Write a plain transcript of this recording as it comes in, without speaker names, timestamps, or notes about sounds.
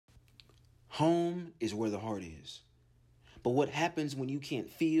Home is where the heart is. But what happens when you can't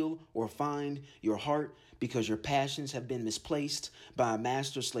feel or find your heart because your passions have been misplaced by a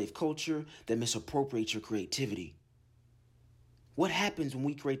master-slave culture that misappropriates your creativity? What happens when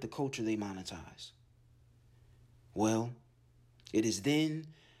we create the culture they monetize? Well, it is then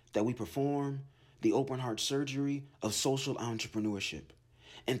that we perform the open heart surgery of social entrepreneurship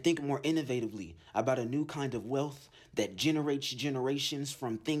and think more innovatively about a new kind of wealth that generates generations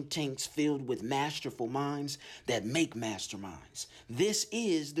from think tanks filled with masterful minds that make masterminds. This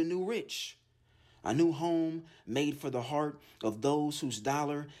is the new rich. A new home made for the heart of those whose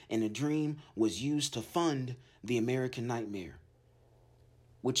dollar and a dream was used to fund the American nightmare,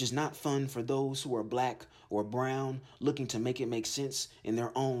 which is not fun for those who are black or brown looking to make it make sense in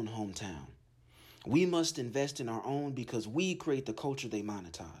their own hometown. We must invest in our own because we create the culture they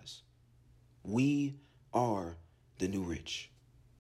monetize. We are the new rich.